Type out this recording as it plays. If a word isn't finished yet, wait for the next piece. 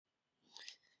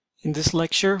In this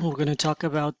lecture, we're going to talk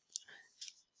about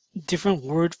different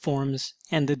word forms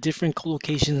and the different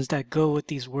collocations that go with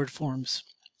these word forms.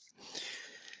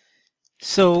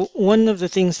 So one of the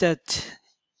things that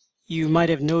you might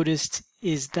have noticed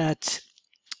is that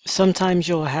sometimes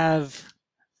you'll have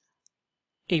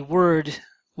a word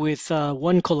with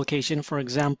one collocation. For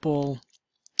example,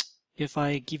 if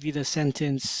I give you the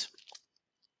sentence,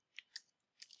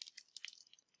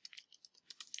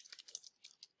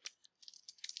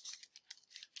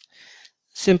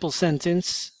 simple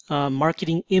sentence,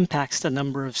 marketing impacts the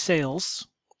number of sales.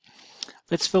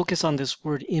 Let's focus on this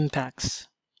word impacts.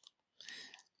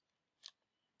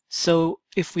 So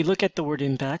if we look at the word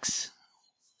impacts,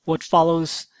 what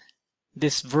follows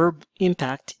this verb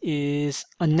impact is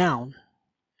a noun.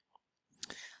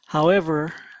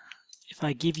 However, if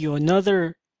I give you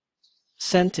another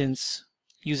sentence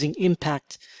using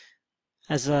impact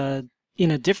as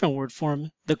in a different word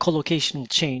form, the collocation will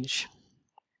change.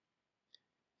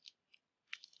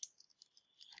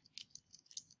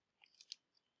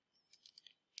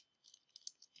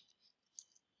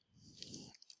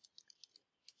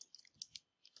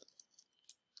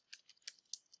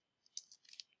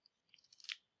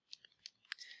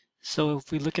 So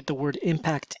if we look at the word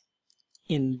impact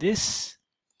in this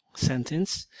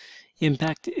sentence,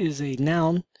 impact is a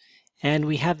noun, and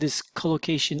we have this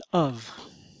collocation of.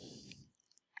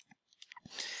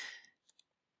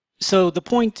 So the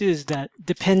point is that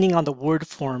depending on the word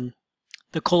form,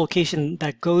 the collocation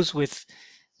that goes with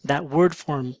that word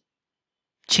form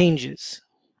changes.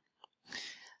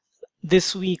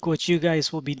 This week, what you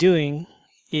guys will be doing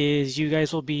is you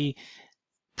guys will be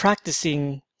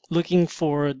practicing looking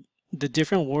for the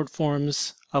different word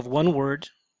forms of one word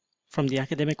from the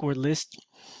academic word list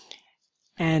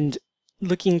and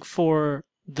looking for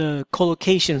the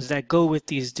collocations that go with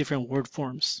these different word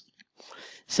forms.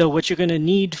 So what you're going to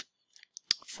need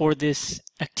for this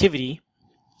activity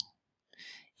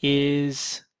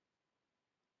is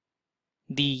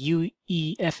the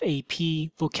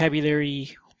UEFAP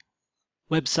vocabulary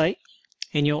website,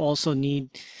 and you'll also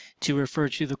need to refer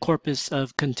to the corpus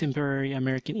of contemporary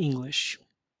American English.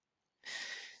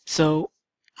 So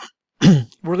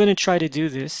we're going to try to do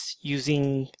this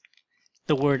using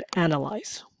the word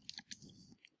analyze.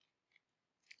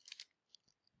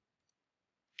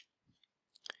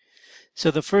 So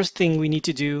the first thing we need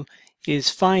to do is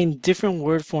find different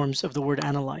word forms of the word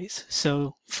analyze.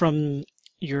 So from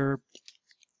your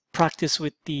practice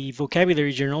with the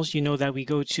vocabulary journals, you know that we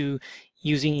go to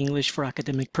using English for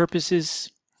academic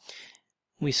purposes.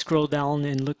 We scroll down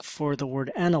and look for the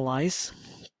word analyze.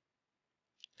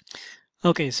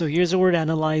 Okay, so here's the word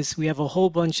analyze. We have a whole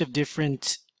bunch of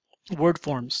different word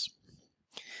forms.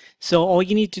 So all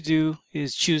you need to do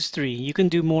is choose 3. You can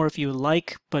do more if you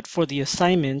like, but for the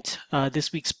assignment,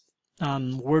 this week's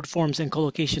word forms and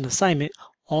collocation assignment,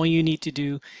 all you need to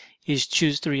do is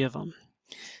choose 3 of them.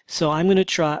 So I'm going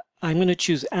to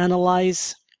choose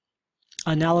analyze,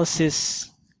 analysis,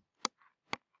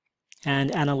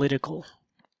 and analytical.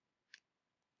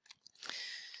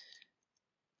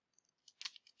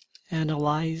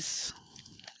 Analyze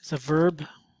is a verb.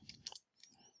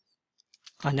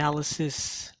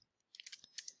 Analysis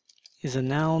is a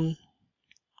noun.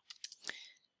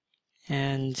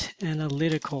 And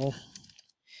analytical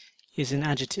is an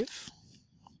adjective.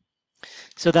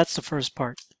 So that's the first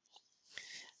part.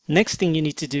 Next thing you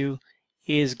need to do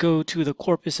is go to the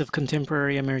corpus of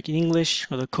contemporary American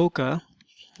English, or the COCA.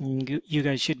 You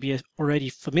guys should be already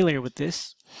familiar with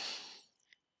this.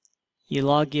 You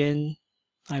log in.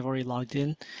 I've already logged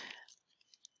in.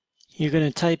 You're going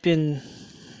to type in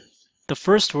the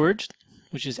first word,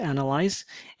 which is analyze,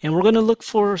 and we're going to look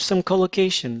for some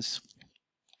collocations.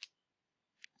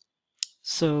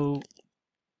 So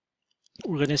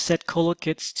we're going to set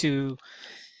collocates to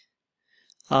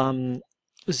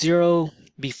 0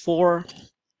 before,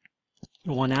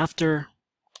 1 after,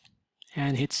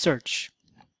 and hit search.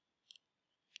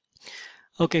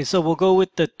 Okay, so we'll go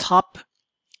with the top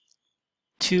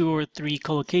 2 or 3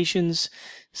 collocations.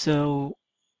 So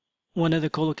one of the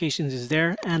collocations is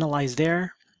there, analyze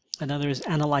there. Another is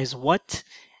analyze what,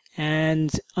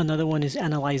 and another one is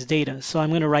analyze data. So I'm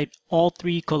going to write all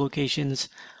 3 collocations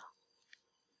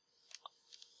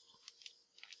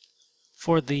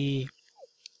for the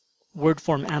word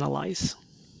form analyze.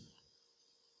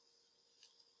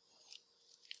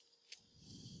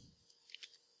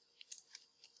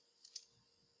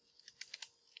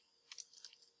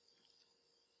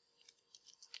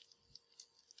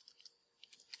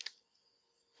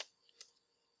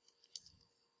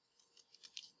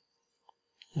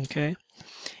 Okay,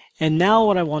 and now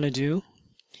what I want to do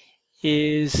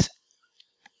is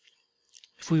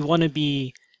if we want to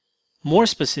be more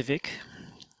specific,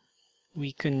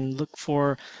 we can look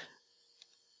for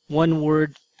one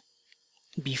word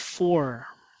before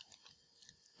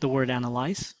the word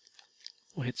analyze.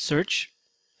 We'll hit search,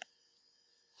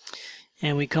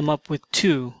 and we come up with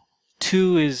 2.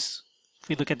 2 is, if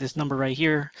we look at this number right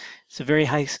here, it's a very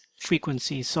high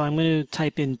frequency, so I'm going to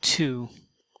type in 2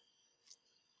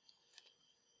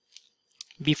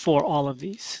 before all of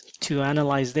these. To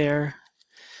analyze there,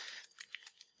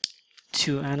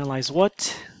 to analyze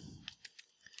what?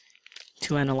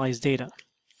 To analyze data.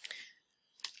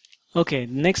 Okay,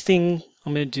 the next thing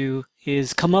I'm going to do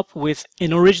is come up with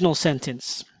an original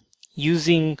sentence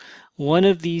using one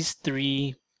of these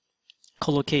 3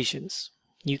 collocations.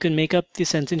 You can make up the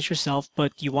sentence yourself,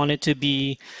 but you want it to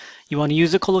be, you want to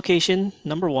use a collocation,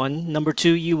 number 1. Number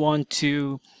 2, you want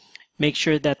to make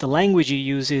sure that the language you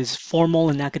use is formal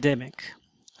and academic.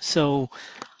 So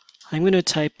I'm going to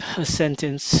type a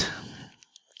sentence.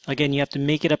 Again, you have to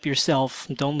make it up yourself.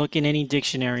 Don't look in any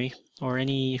dictionary or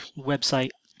any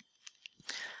website.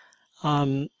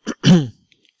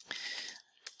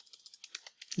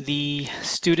 The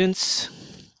students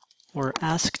were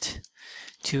asked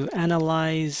to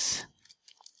analyze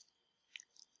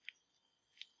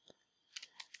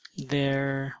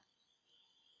their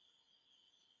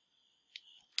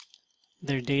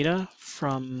data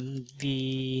from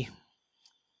the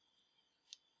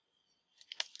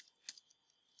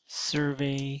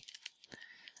survey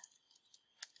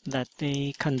that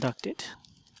they conducted.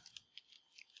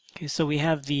 Okay, so we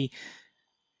have the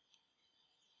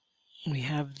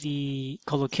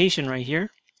collocation right here.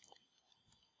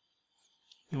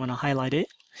 You want to highlight it.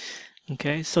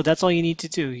 Okay, so that's all you need to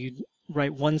do. You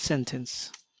write one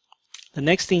sentence. The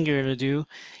next thing you're going to do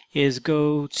is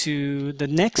go to the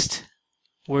next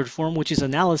word form, which is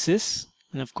analysis.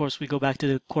 And of course, we go back to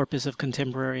the corpus of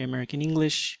contemporary American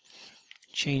English.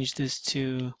 Change this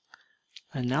to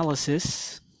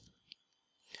analysis.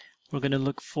 We're going to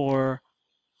look for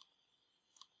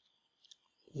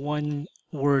one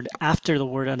word after the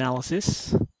word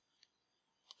analysis.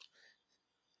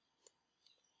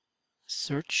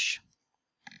 Search.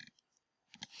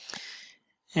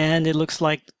 And it looks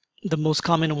like the most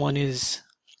common one is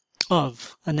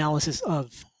of, analysis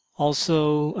of.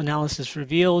 Also analysis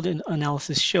revealed and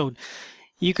analysis showed.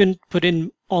 You can put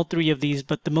in all 3 of these,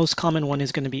 but the most common one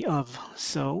is going to be of.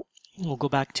 So we'll go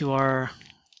back to our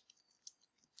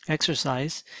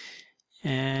exercise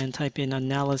and type in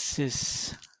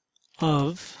analysis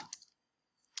of.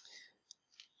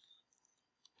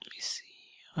 Let me see.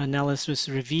 Analysis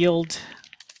revealed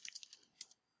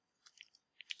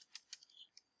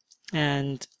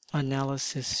and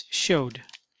analysis showed.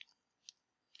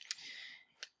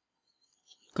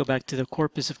 Go back to the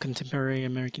corpus of contemporary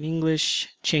American English,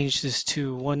 change this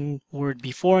to one word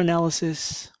before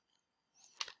analysis.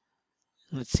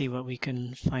 Let's see what we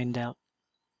can find out.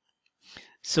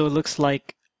 So it looks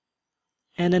like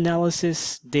an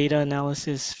analysis, data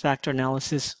analysis, factor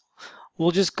analysis.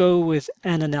 We'll just go with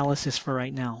an analysis for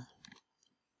right now.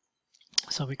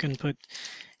 So we can put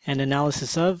an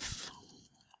analysis of,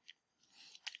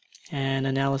 an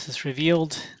analysis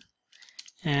revealed,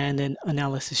 and an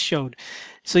analysis showed.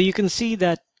 So you can see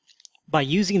that by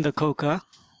using the COCA,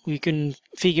 we can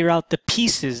figure out the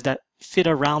pieces that fit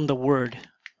around the word.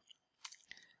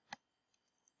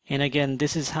 And again,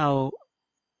 this is how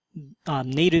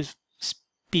native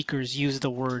speakers use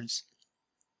the words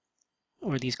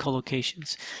or these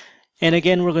collocations. And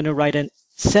again, we're going to write a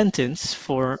sentence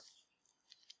for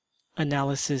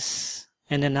analysis,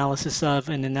 an analysis of,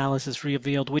 an analysis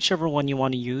revealed, whichever one you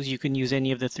want to use. You can use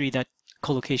any of the 3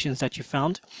 collocations that you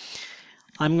found.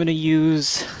 I'm going to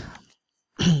use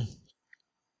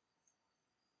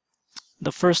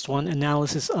the first one,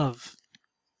 analysis of.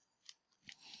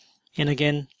 And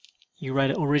again, you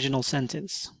write an original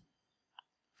sentence.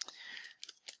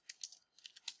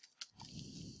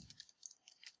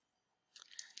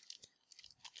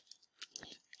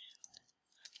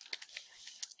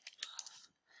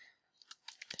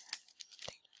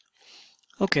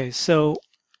 Okay, so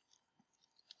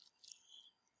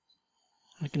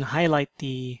I can highlight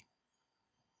the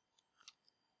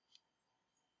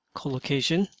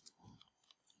collocation.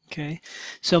 Okay,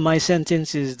 so my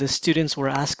sentence is the students were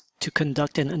asked to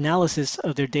conduct an analysis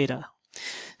of their data.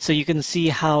 So you can see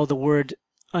how the word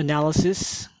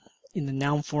analysis in the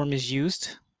noun form is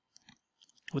used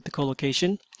with the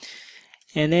collocation.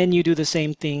 And then you do the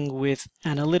same thing with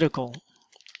analytical.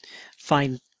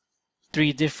 Find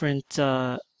 3 different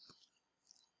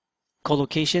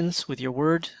collocations with your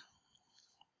word,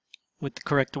 with the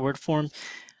correct word form,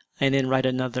 and then write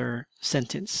another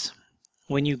sentence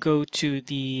when you go to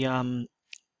the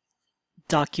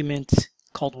document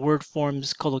called Word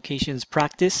Forms Collocations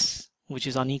Practice, which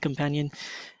is on eCompanion,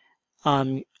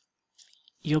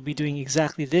 you'll be doing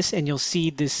exactly this, and you'll see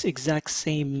this exact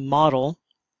same model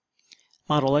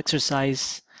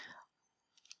exercise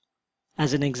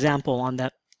as an example on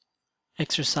that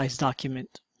exercise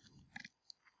document.